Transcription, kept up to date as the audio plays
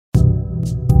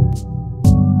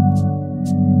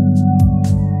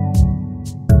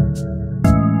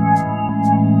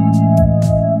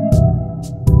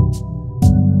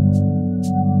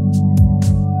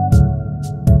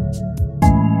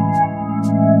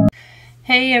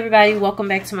Hey everybody, welcome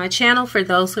back to my channel. For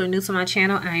those who are new to my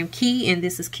channel, I am Kei and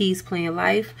this is Kei's Playing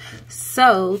Life.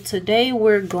 So today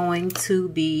we're going to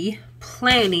be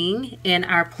planning in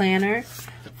our planner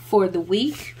for the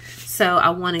week. So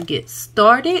I want to get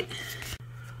started.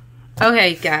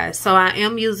 Okay guys, so I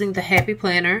am using the Happy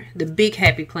Planner, the big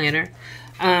Happy Planner.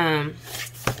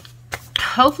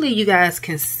 Hopefully you guys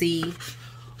can see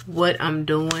what I'm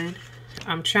doing.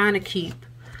 I'm trying to keep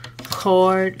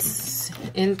cards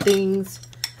and things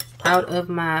out of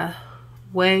my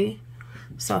way,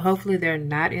 so hopefully they're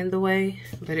not in the way,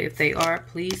 but if they are,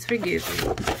 please forgive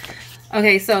me.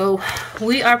 Okay, so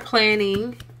we are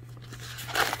planning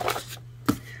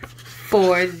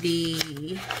for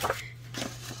the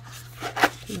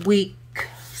week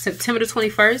September the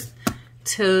 21st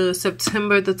to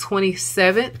September the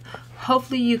 27th.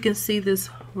 Hopefully you can see this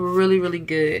really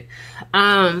good.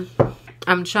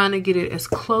 I'm trying to get it as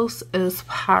close as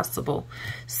possible.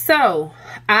 So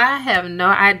I have no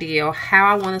idea how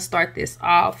I want to start this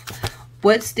off,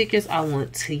 what stickers I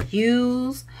want to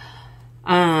use.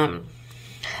 I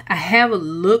have a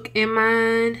look in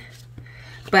mind,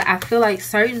 but I feel like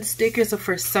certain stickers are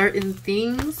for certain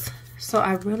things, so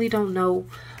I really don't know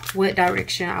what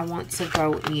direction I want to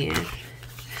go in.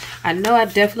 I know I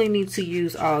definitely need to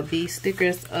use all these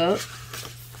stickers up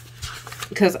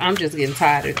because I'm just getting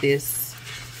tired of this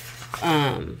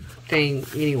thing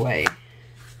anyway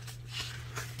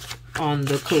on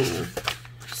the cool.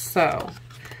 So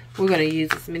we're gonna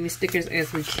use as many stickers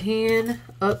as we can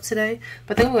up today,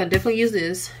 but then we're gonna definitely use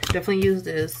this,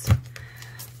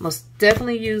 most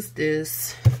definitely use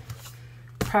this,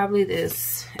 probably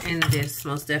this and this,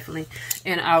 most definitely,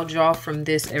 and I'll draw from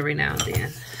this every now and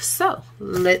then. So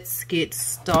let's get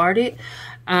started.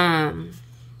 Yeah,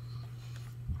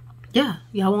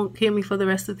 y'all won't hear me for the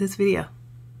rest of this video.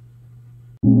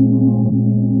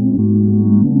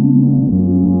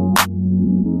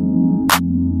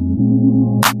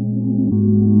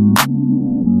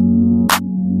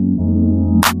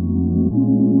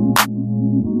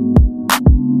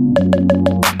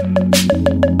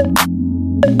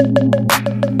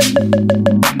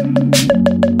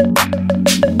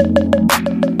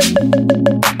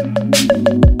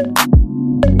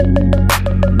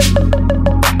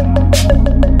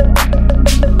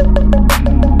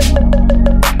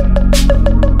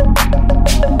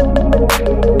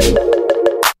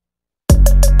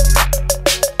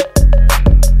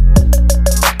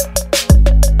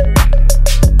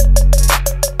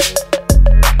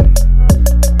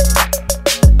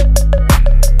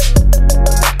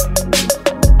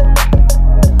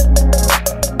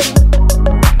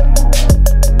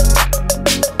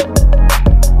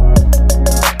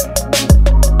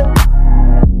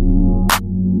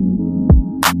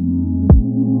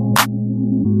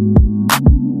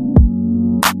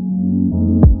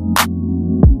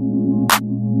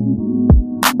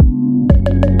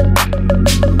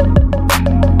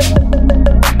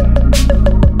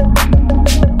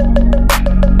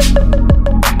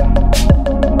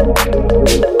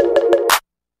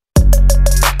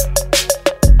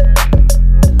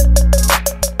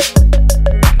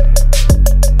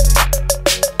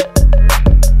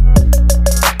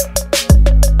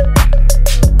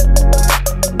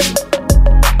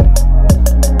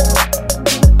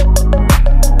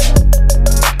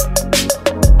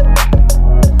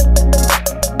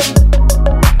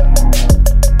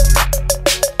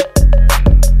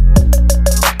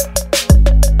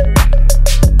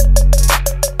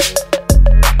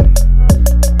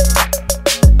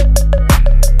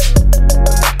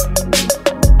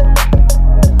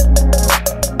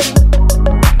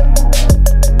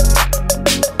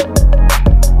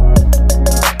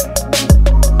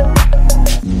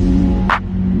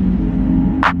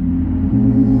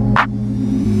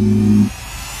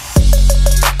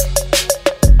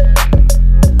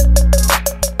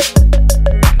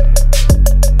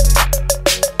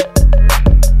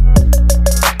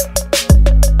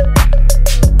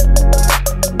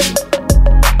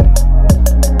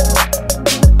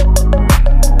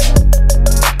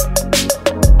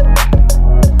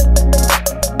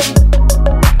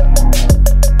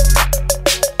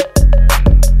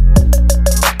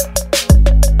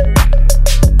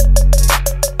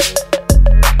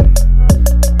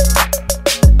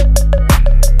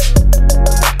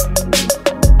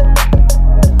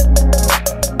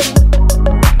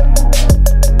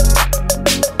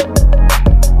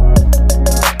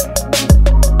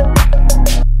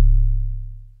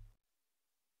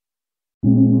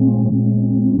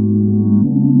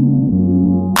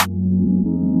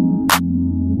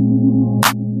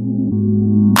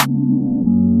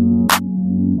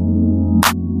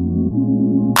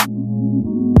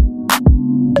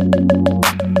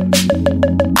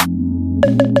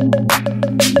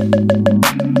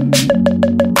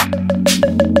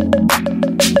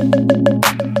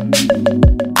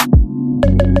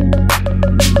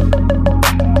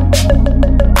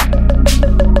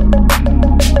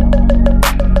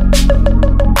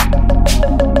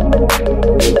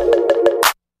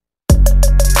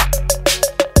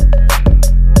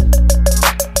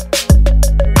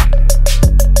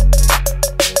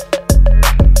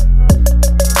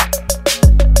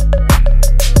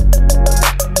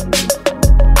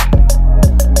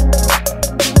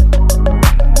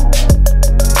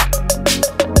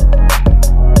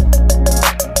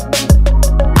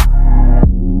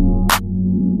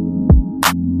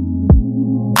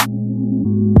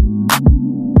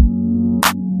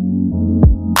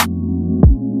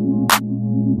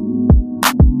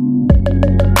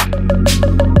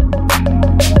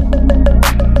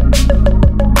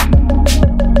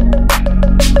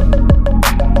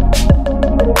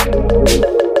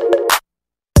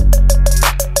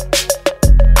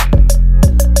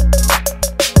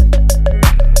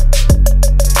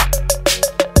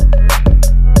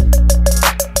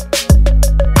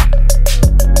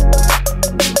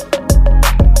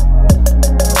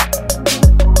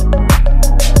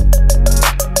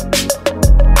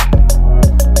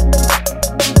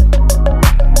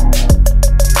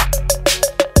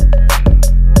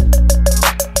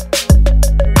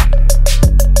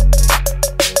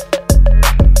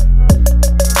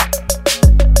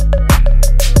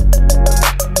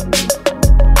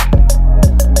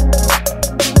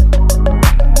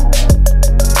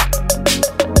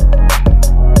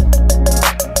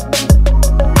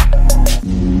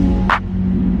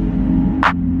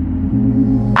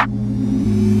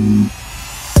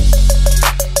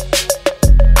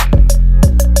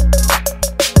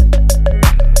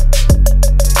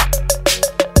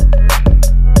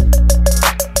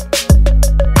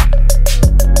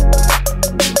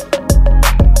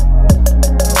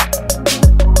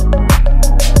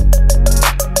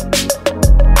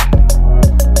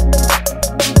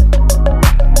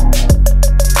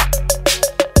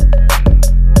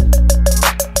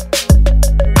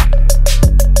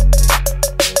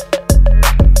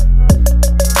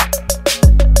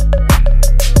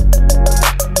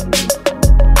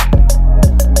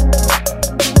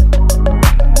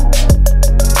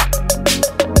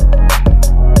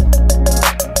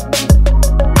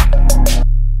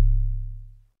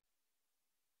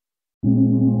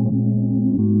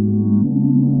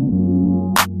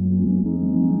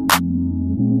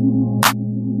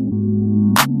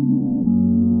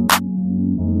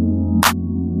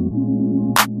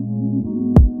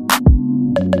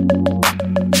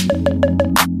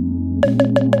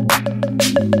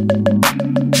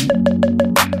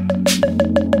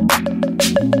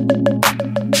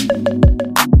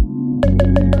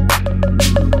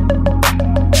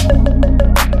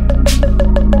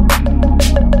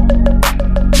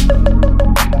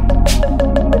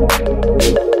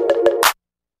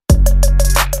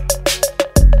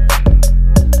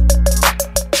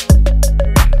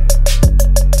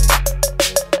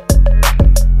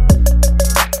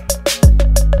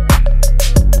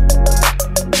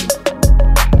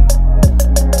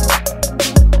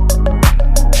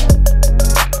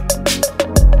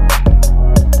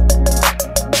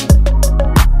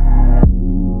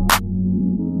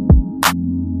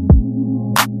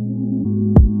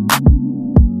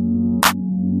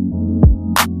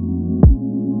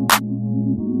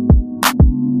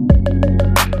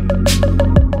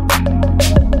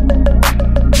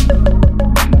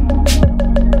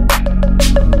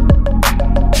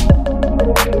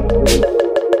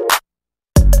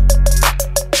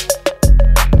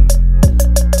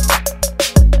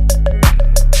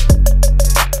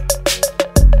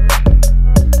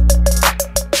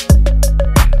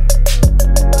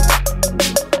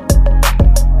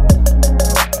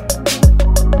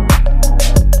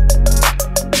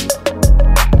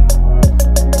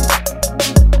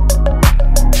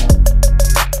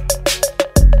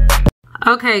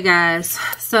 Okay guys,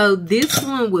 so this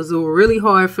one was really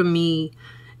hard for me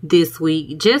this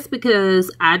week just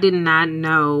because I did not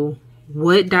know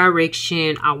what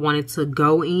direction I wanted to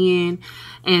go in.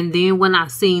 And then when I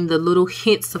seen the little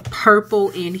hints of purple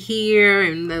in here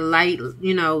and the light,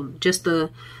 you know, just the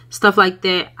stuff like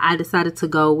that, I decided to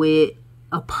go with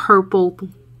a purple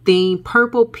theme,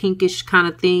 purple pinkish kind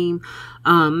of theme,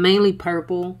 mainly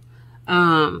purple.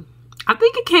 I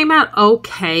think it came out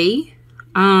okay.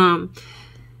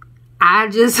 I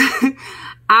just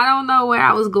I don't know where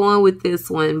I was going with this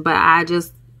one, but I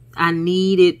just I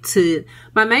needed to,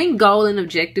 my main goal and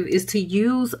objective is to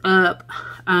use up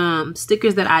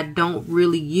stickers that I don't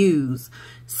really use.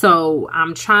 So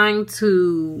I'm trying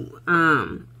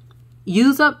to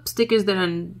use up stickers that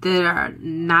are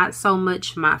not so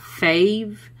much my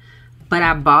fave, but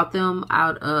I bought them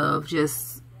out of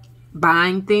just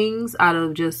buying things, out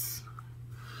of just,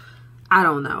 I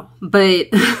don't know. But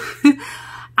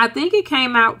I think it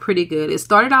came out pretty good. It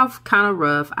started off kind of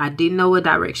rough. I didn't know what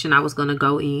direction I was going to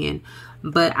go in.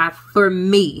 But for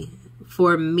me,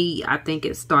 I think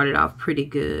it started off pretty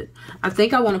good. I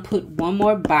think I want to put one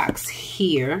more box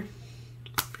here.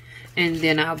 And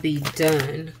then I'll be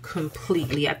done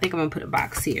completely. I think I'm going to put a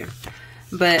box here.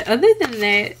 But other than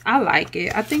that, I like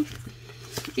it. I think,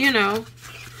 you know,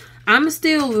 I'm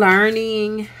still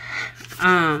learning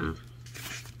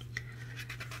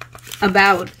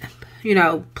about, you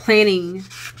know, planning.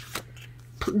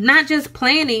 Not just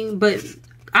planning, but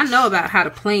I know about how to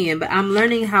plan, but I'm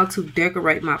learning how to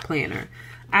decorate my planner.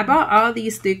 I bought all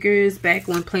these stickers back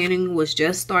when planning was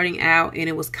just starting out, and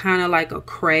it was kind of like a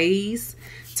craze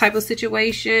type of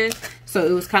situation. So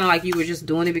it was kind of like you were just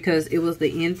doing it because it was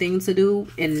the end thing to do.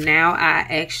 And now I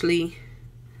actually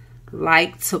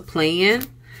like to plan.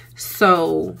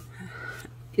 So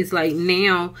it's like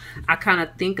now I kind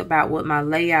of think about what my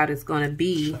layout is going to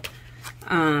be.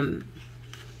 And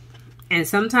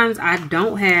sometimes I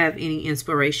don't have any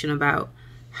inspiration about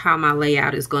how my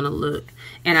layout is going to look.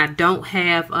 And I don't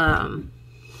have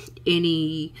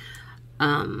any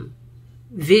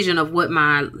vision of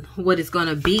what it's going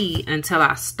to be until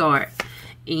I start.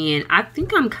 And I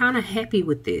think I'm kind of happy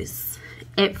with this.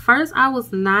 At first, I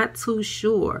was not too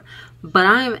sure, but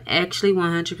I am actually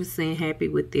 100% happy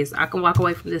with this. I can walk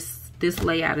away from this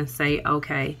layout and say,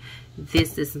 okay,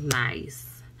 this is nice.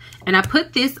 And I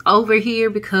put this over here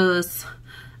because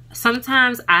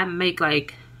sometimes I make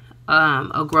like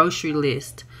a grocery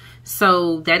list.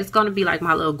 So that is going to be like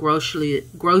my little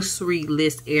grocery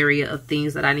list area of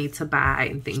things that I need to buy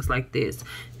and things like this.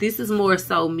 This is more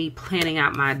so me planning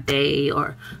out my day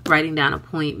or writing down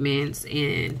appointments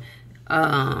and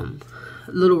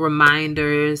little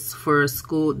reminders for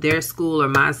school, their school or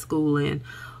my schooling,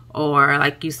 or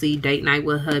like you see date night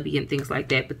with hubby and things like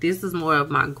that. But this is more of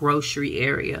my grocery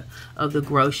area of the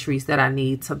groceries that I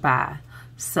need to buy.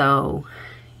 So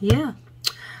yeah,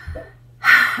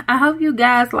 I hope you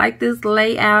guys like this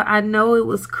layout. I know it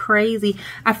was crazy.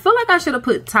 I feel like I should have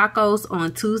put tacos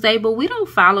on Tuesday, but we don't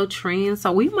follow trends,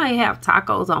 so we might have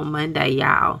tacos on Monday,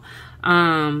 y'all.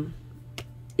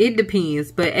 It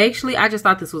depends, but actually I just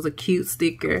thought this was a cute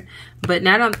sticker. But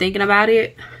now that I'm thinking about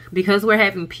it, because we're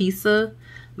having pizza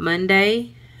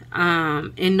Monday,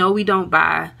 and no, we don't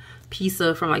buy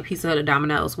pizza from like Pizza Hut or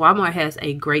Domino's. Walmart has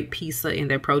a great pizza in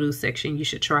their produce section. You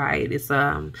should try it. It's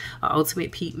an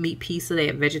ultimate meat pizza. They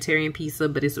have vegetarian pizza,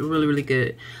 but it's really, really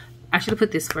good. I should have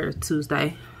put this for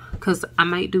Tuesday because I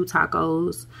might do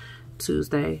tacos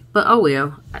Tuesday. But oh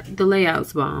well, the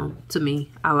layout's bomb to me.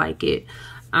 I like it.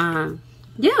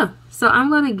 Yeah, so I'm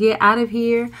gonna get out of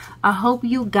here. I hope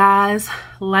you guys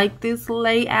like this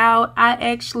layout. I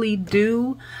actually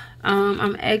do.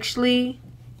 I'm actually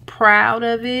proud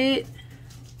of it,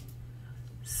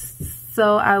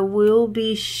 so I will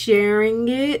be sharing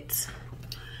it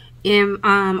in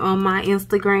on my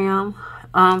Instagram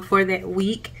for that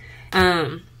week.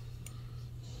 All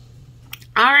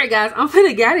right guys, I'm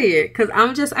gonna get out of here because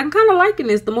I'm kind of liking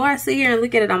this. The more I sit here and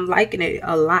look at it, I'm liking it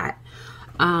a lot.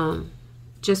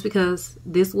 Just because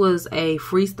this was a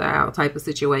freestyle type of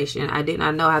situation. I did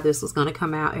not know how this was going to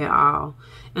come out at all.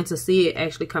 And to see it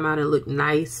actually come out and look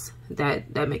nice,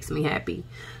 that makes me happy.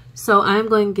 So I'm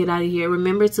going to get out of here.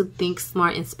 Remember to think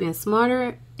smart and spend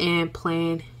smarter and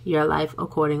plan your life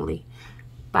accordingly.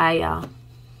 Bye, y'all.